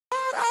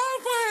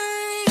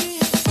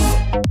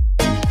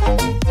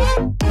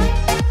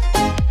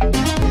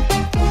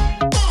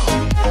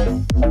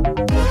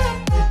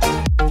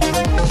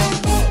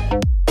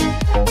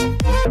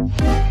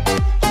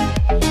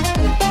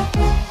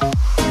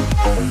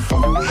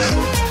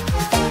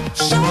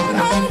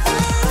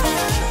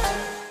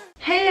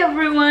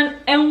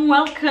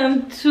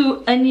welcome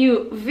to a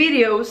new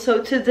video.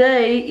 So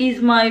today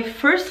is my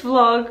first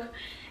vlog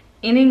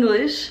in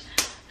English.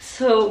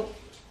 So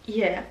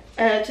yeah,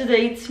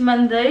 today it's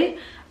Monday.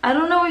 I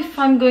don't know if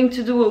I'm going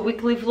to do a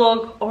weekly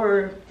vlog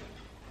or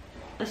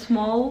a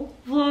small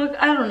vlog,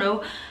 I don't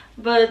know,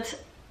 but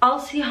I'll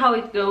see how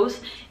it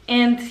goes.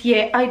 And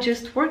yeah, I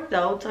just worked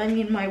out. I'm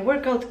in my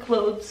workout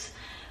clothes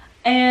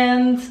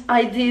and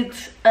I did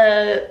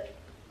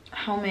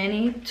how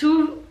many?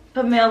 2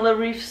 Pamela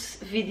Reeves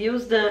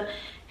videos, the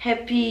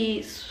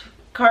happy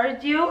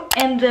cardio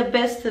and the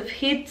best of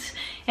hits,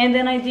 and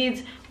then I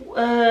did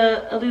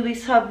a Lily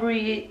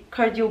Sabri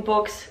cardio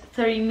box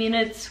 30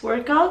 minutes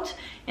workout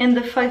and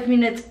the 5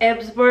 minutes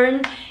abs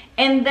burn,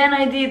 and then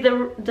I did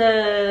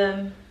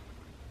the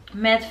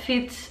Mad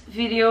Fit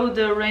video,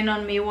 the Rain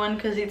on Me one,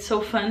 because it's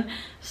so fun.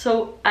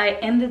 So I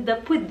ended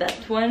up with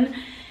that one,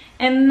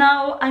 and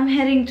now I'm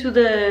heading to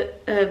the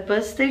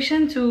bus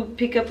station to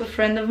pick up a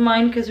friend of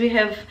mine because we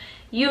have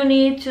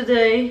uni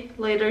today,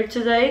 later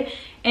today,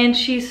 and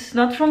she's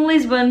not from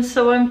Lisbon,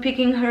 so I'm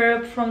picking her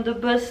up from the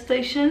bus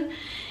station.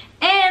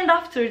 And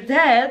after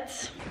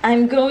that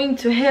I'm going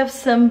to have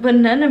some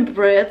banana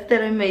bread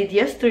that I made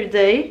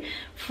yesterday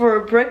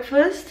for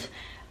breakfast.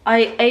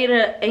 I ate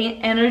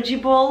an energy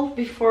ball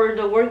before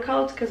the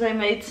workout because I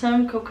made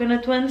some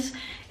coconut ones,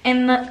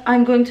 and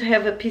I'm going to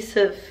have a piece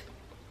of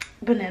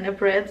banana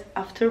bread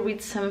after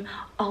with some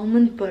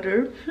almond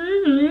butter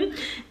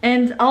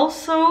and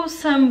also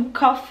some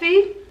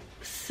coffee,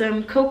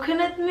 some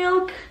coconut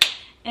milk,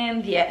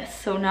 and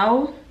yes. So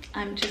now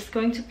I'm just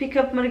going to pick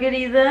up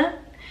Margarida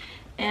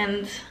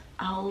and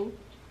I'll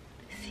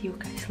see you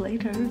guys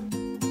later.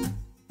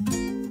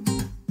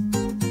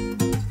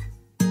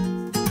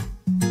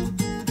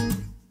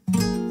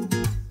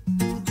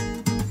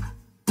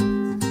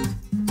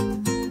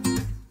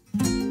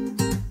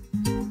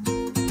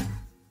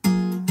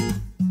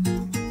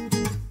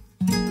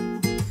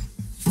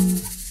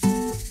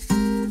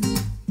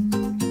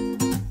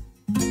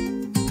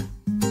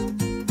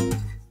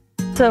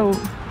 So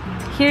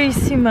here is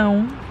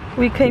Simão.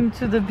 We came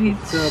to the beach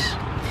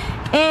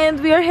and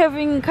we are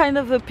having kind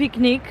of a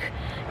picnic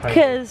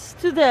because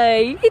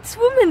today it's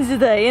Women's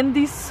Day and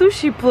this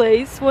sushi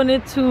place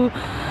wanted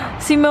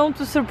Simão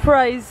to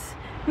surprise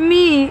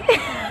me.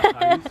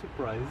 Are you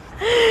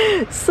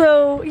surprised?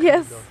 So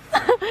yes,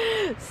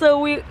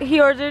 so he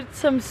ordered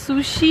some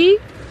sushi.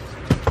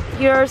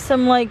 Here are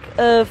some like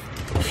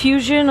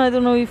fusion, I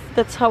don't know if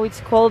that's how it's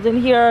called,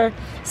 and here are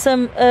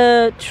some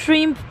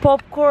shrimp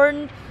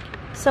popcorn,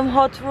 some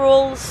hot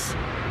rolls,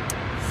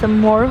 some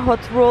more hot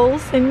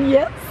rolls, and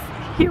yes,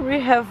 here we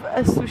have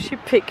a sushi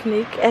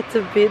picnic at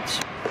the beach.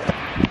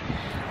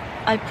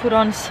 I put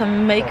on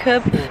some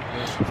makeup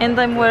and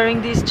I'm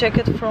wearing this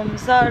jacket from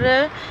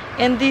Zara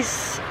and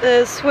this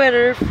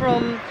sweater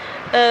from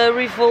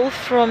Revolve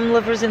from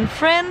Lovers and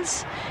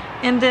Friends,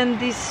 and then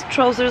these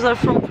trousers are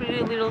from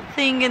Pretty Little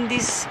Thing, and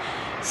these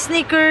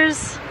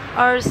sneakers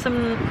are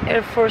some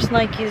Air Force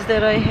Nikes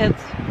that I had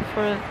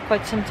for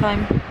quite some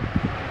time.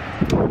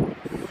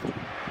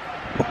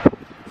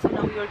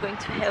 We're going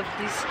to have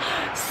this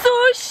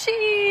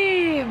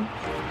sushi.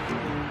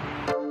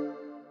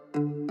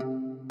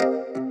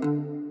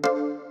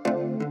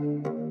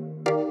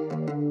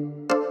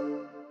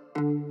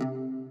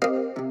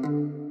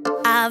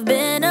 I've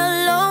been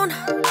alone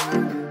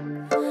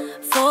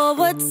for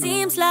what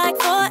seems like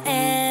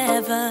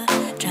forever.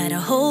 Try to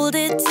hold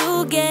it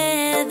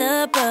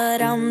together,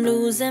 but I'm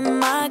losing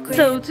my grip.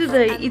 So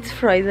today it's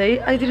Friday.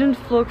 I didn't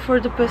vlog for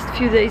the past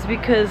few days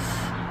because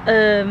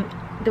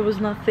there was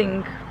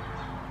nothing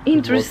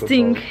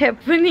interesting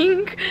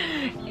happening,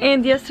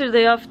 and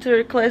yesterday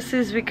after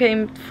classes we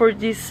came for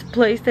this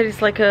place that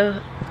is like a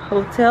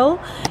hotel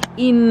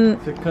in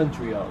it's a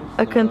country house.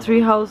 A country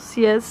house,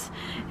 yes,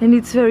 and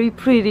it's very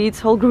pretty.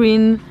 It's all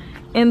green,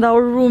 and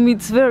our room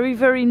it's very,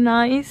 very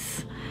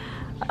nice.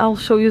 I'll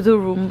show you the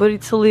room, but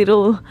it's a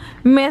little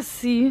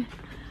messy.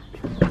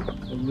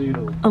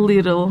 A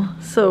little.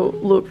 So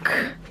look,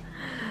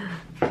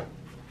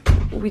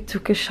 we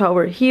took a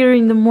shower here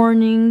in the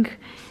morning.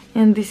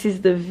 And this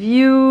is the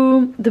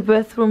view. The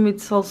bathroom,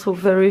 it's also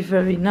very,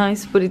 very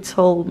nice, but it's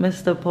all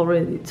messed up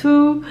already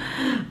too.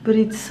 But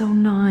it's so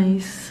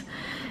nice.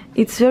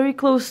 It's very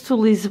close to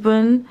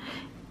Lisbon.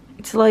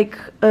 It's like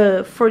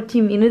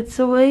 40 minutes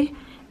away.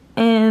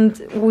 And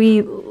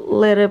we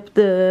lit up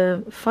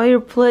the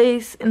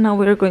fireplace and now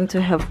we're going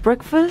to have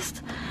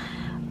breakfast.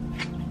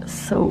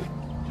 So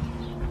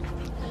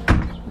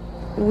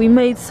we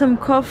made some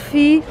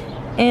coffee,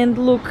 and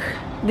look,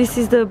 this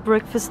is the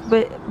breakfast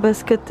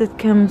basket that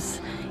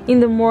comes in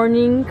the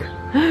morning.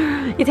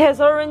 It has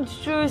orange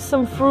juice,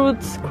 some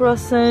fruits,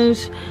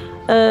 croissants,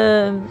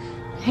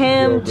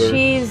 ham,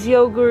 cheese,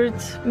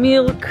 yogurt,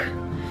 milk,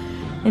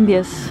 and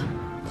yes.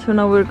 So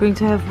now we're going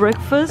to have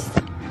breakfast.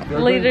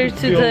 Later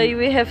today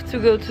we have to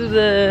go to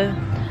the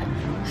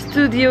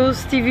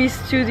studios, TV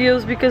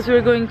studios, because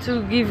we're going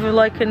to give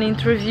like an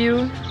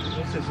interview.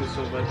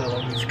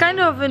 It's kind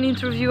of an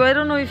interview. I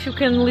don't know if you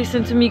can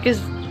listen to me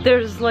because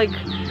there's like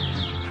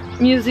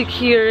music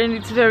here and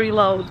it's very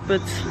loud,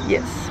 but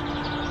yes.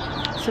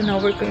 So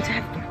now we're going to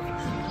have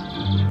breakfast.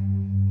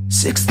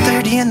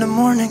 6:30 in the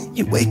morning,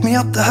 you wake me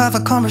up to have a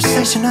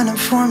conversation and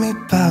inform me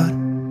about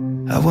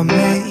how I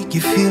make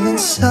you feel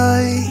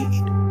inside.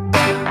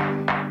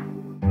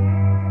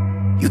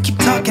 You keep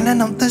talking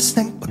and I'm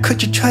listening, but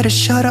could you try to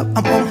shut up?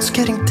 I'm almost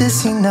getting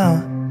dizzy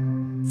now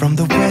from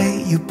the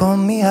way you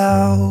bum me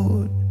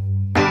out.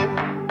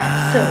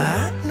 So,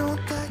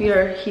 we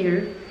are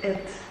here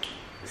at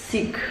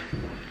SIC.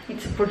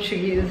 It's a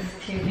Portuguese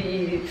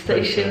TV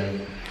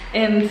station,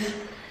 and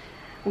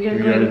we are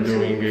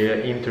doing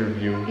an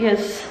interview.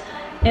 Yes,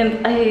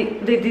 and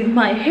they did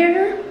my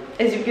hair,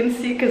 as you can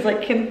see, because I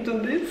can't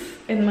do this,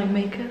 and my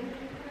makeup.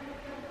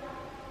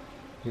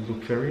 You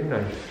look very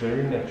nice,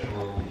 very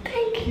natural.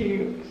 Thank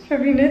you,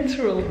 very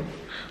natural.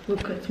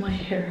 Look at my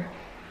hair.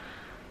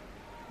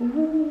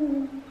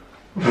 Ooh.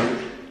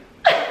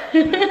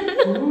 You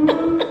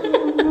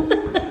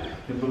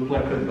look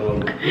like a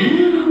dog.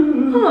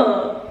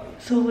 Oh.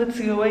 So let's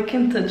go. I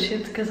can't touch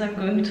it because I'm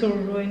going to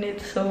ruin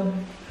it. So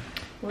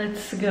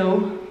let's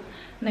go.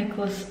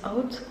 Necklace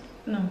out?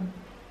 No,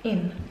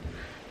 in.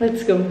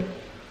 Let's go.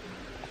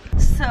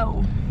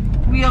 So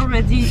we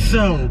already.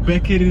 So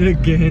back at it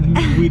again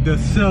with the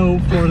so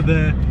for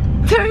the.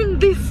 Turn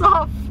this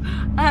off.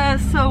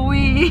 So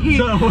we.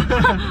 So.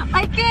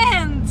 I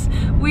can't.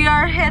 We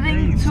are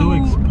heading to. So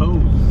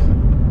exposed.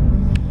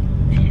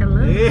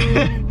 Hello.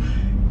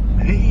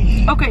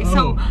 Hey. Okay,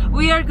 so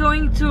we are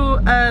going to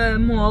a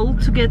mall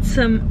to get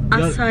some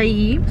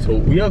acai. So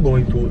we are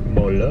going to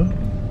Mola.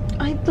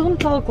 I don't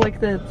talk like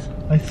that.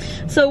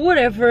 So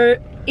whatever,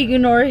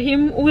 ignore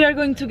him. We are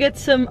going to get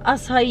some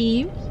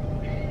acai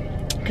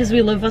because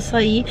we love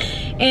acai,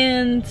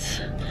 and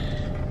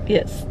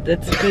yes,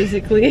 that's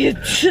basically it.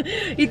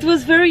 It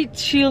was very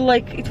chill,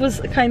 like it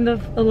was kind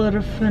of a lot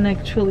of fun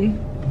actually.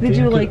 Did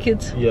you like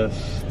it?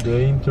 Yes,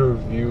 the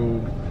interview.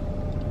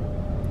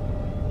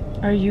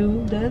 Are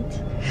you dead?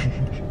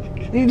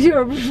 Did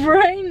your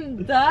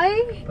brain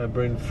die? My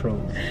brain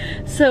froze.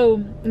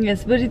 So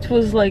yes, but it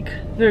was like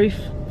very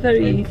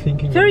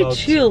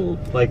chill.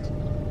 Like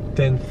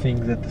 10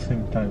 things at the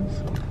same time.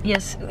 So.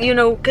 Yes, you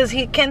know, because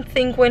he can't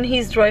think when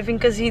he's driving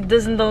because he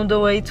doesn't know the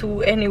way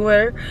to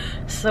anywhere.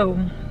 So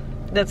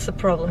that's the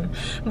problem.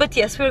 But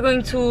yes, we're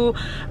going to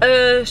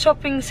a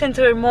shopping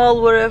center,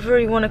 mall, whatever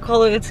you want to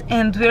call it,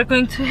 and we're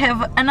going to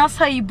have an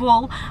acai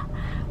bowl.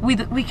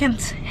 We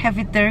can't have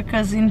it there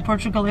because in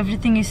Portugal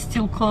everything is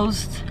still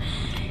closed,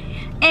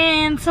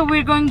 and so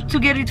we're going to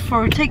get it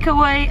for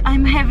takeaway.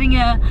 I'm having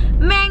a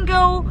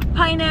mango,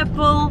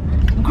 pineapple,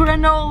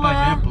 granola.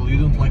 Pineapple?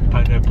 You don't like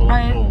pineapple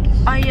balls?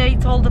 I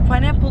ate all the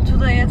pineapple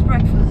today at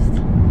breakfast.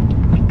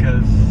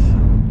 Because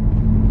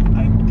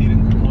I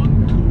didn't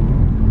want to.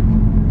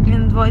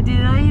 And why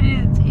did I eat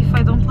it if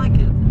I don't like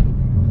it?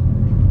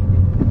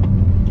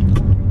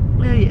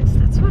 Well, yes,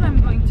 that's what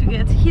I'm going to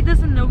get. He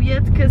doesn't know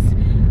yet because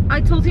I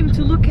told him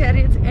to look at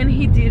it and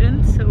he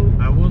didn't, so...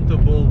 I want a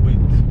bowl with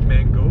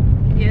mango.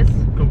 Yes.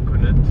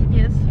 Coconut.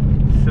 Yes.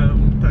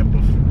 Some type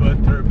of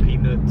butter,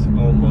 peanut,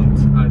 almond,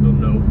 I don't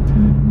know.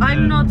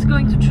 I'm not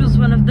going to choose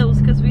one of those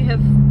because we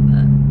have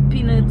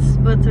peanuts,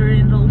 butter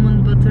and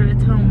almond butter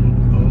at home.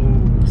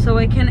 Oh. So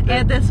I can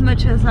add as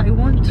much as I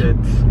want to.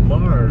 That's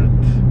smart.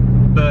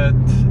 But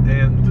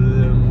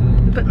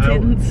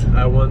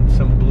I want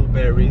some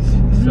blueberries.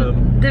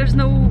 There's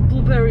no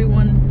blueberry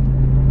one.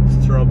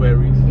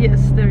 Strawberries.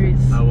 Yes, there is.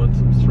 I want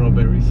some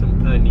strawberries,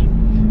 some honey,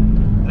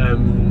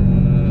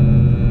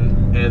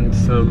 and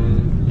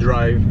some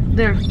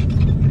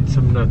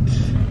some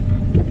nuts.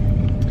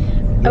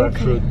 Dry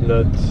fruit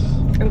nuts.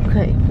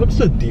 Okay. What's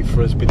the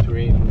difference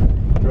between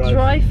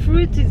dry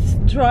fruit? It's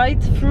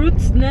dried fruit.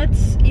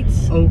 Nuts.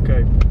 It's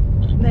okay.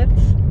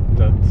 Nuts.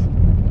 Nuts.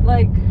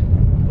 Like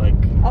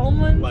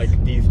almonds.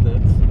 Like these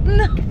nuts.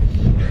 No.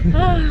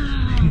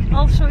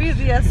 I'll show you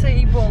the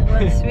acai bowl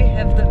once we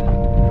have them.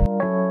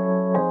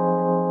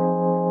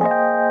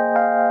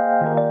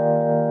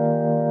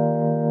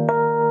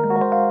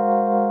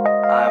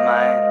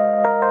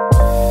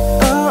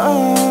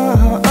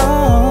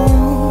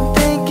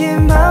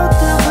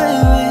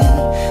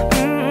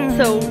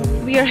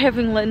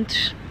 Having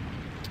lunch.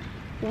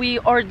 We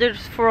ordered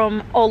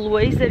from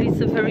Always, that is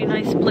a very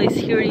nice place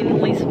here in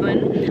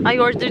Lisbon. I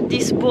ordered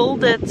this bowl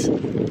that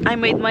I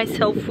made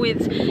myself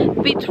with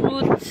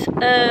beetroot,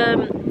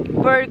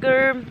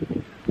 burger,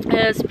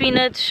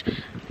 spinach,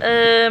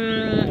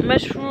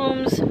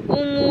 mushrooms,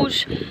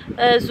 hummus,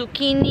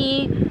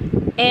 zucchini,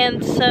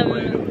 and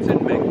some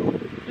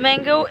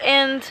mango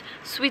and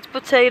sweet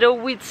potato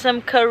with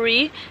some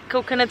curry,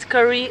 coconut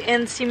curry,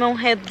 and Simon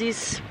had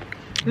this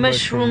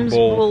mushrooms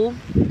bowl.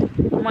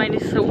 Mine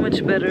is so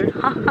much better.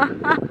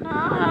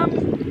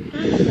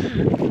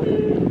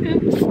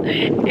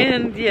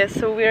 And yeah,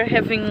 so we are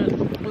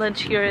having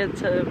lunch here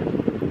at a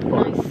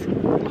nice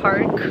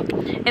park,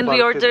 and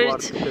we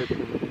ordered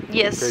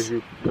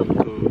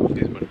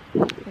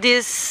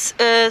this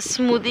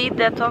smoothie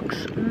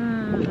detox.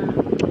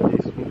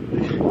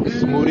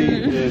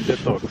 Smoothie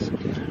detox.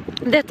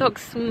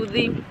 Detox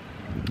smoothie.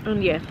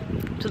 And yeah,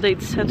 today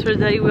it's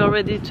Saturday. We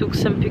already took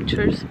some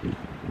pictures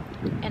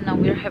and now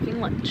we're having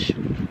lunch.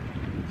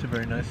 It's a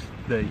very nice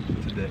day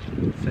today.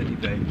 Sunny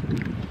day.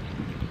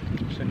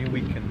 Sunny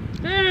weekend.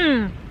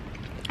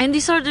 And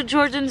these are the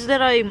Jordans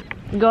that I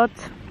got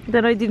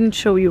that I didn't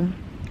show you.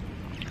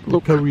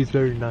 Look. Curry is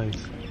very nice.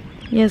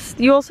 Yes,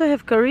 you also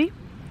have curry?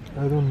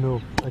 I don't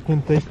know. I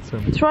can taste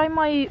some. Try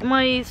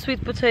my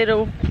sweet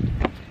potato.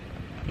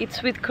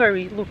 It's with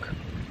curry, look.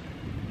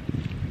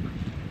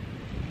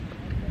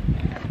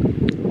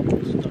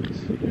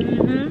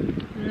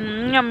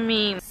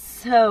 Yummy.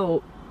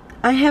 So,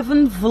 I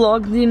haven't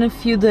vlogged in a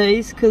few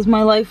days because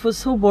my life was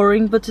so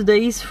boring, but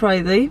today is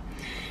Friday.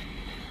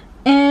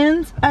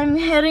 And I'm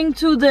heading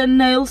to the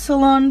nail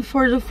salon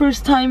for the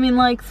first time in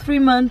like 3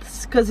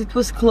 months because it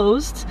was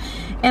closed.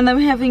 And I'm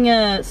having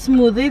a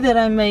smoothie that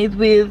I made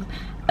with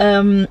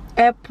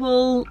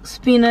apple,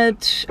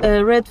 spinach,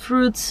 red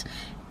fruits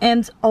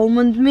and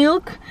almond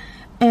milk.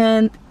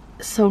 And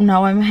so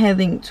now I'm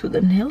heading to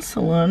the nail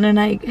salon and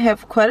I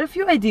have quite a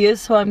few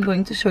ideas, so I'm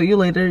going to show you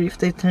later if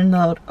they turned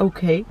out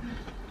okay.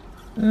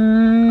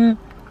 And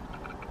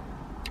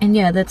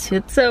yeah, that's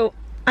it. So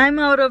I'm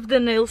out of the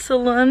nail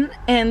salon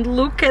and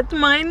look at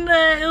my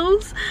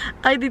nails.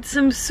 I did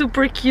some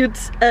super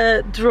cute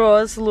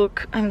draws.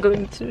 Look, I'm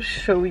going to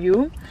show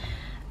you.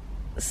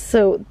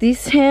 So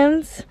these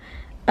hands,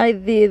 I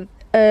did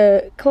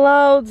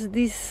clouds,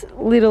 this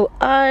little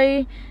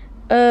eye,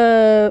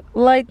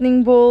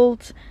 lightning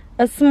bolt,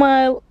 a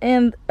smile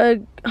and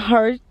a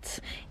heart.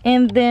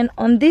 And then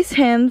on this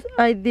hand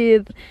I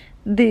did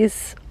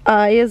this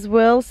eye as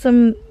well,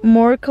 some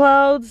more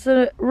clouds,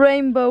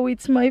 rainbow,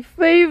 it's my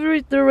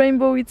favorite, the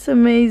rainbow, it's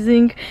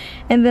amazing.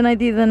 And then I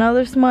did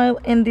another smile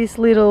and this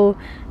little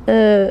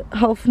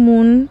half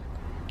moon.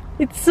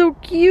 It's so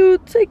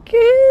cute, I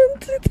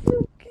can't, it's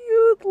so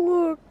cute,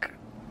 look,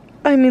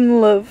 I'm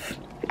in love.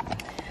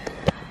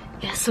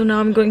 Yeah, so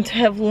now I'm going to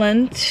have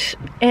lunch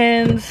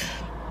and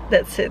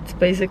that's it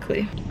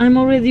basically. I'm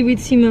already with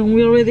Simon,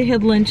 we already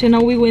had lunch and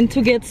now we went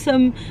to get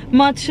some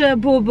matcha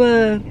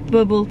boba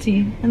bubble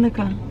tea. And the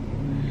car.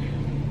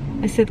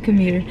 I said come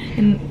here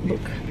and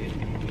look.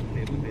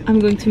 I'm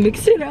going to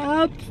mix it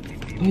up.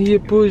 You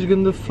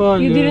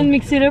didn't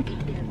mix it up?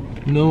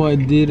 No, I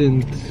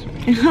didn't.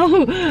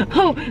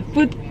 Oh,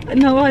 but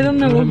no, I don't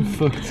know. I'm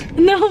fucked.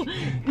 No,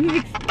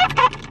 mix.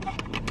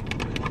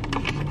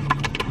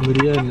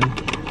 Mariana,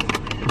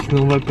 isto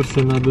não vai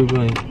parecer nada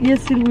bem.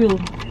 Yes, it will.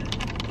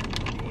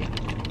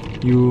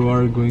 You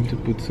are going to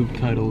put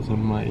subtitles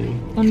on my...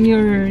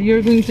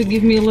 You're going to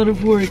give me a lot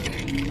of work.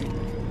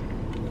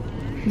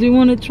 Do you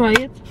want to try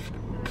it?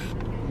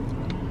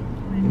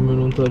 Mas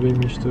não está bem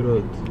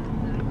misturado.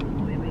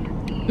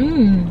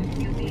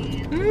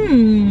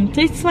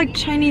 Tastes like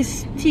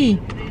Chinese tea.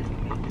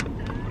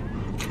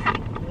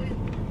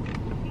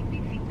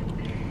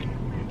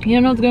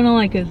 You're not gonna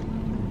like it.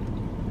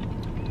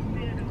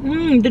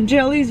 The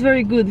jelly is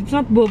very good. It's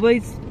not boba,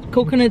 it's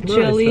coconut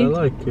jelly. I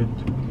like it.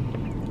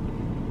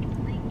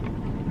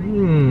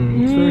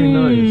 It's very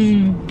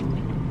nice.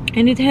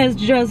 And it has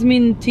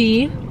jasmine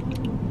tea.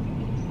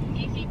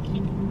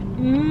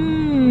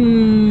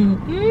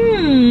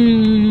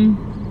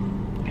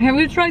 Have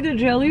you tried the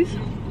jellies?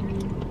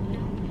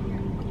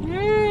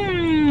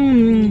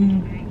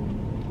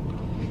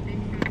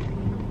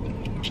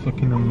 It's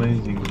fucking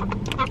amazing.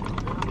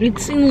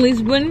 It's in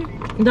Lisbon,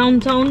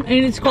 downtown,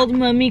 and it's called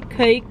Mummy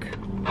Cake.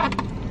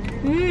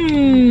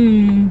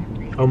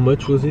 How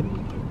much was it?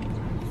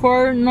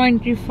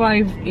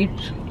 $4.95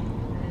 each.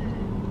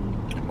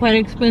 Quite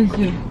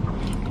expensive.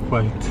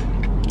 Quite.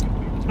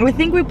 I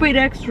think we paid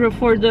extra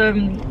for the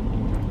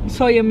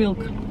soya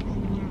milk.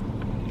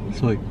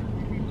 Soy.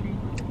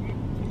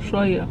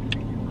 Soya.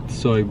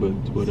 Soy, but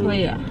whatever.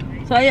 Soya.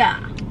 Soya.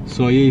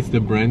 Soya is the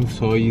brand,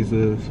 soy is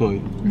a soy.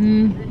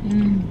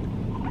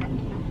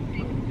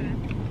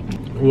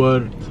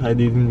 What I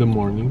did in the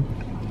morning.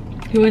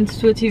 He went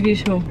to a TV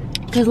show.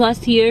 Because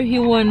last year he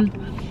won.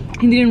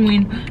 He didn't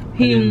win.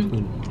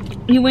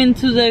 He went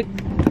to the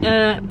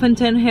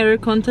Pantene hair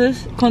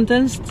contest.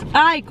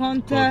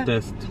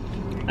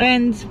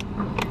 And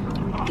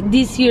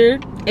this year,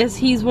 as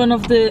he's one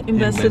of the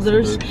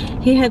ambassadors,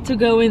 he had to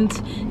go and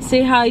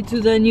say hi to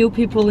the new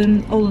people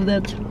and all of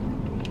that.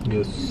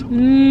 Yes.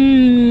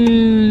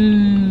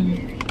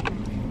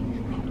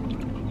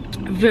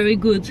 Very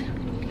good.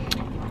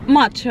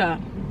 Matcha.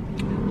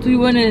 Do you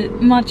want a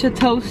matcha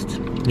toast?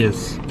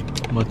 Yes.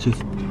 Matcha.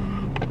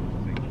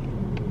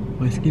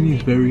 My skin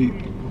is very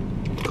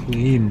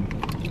clean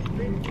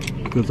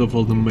because of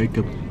all the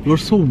makeup. You're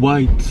so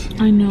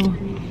white. I know.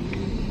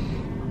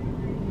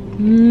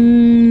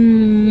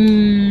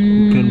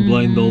 You can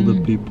blind all the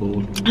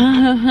people.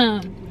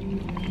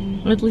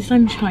 At least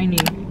I'm shiny.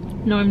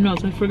 No, I'm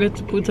not. I forgot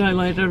to put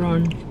highlighter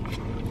on.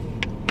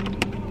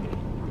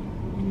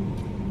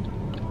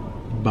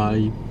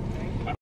 Bye.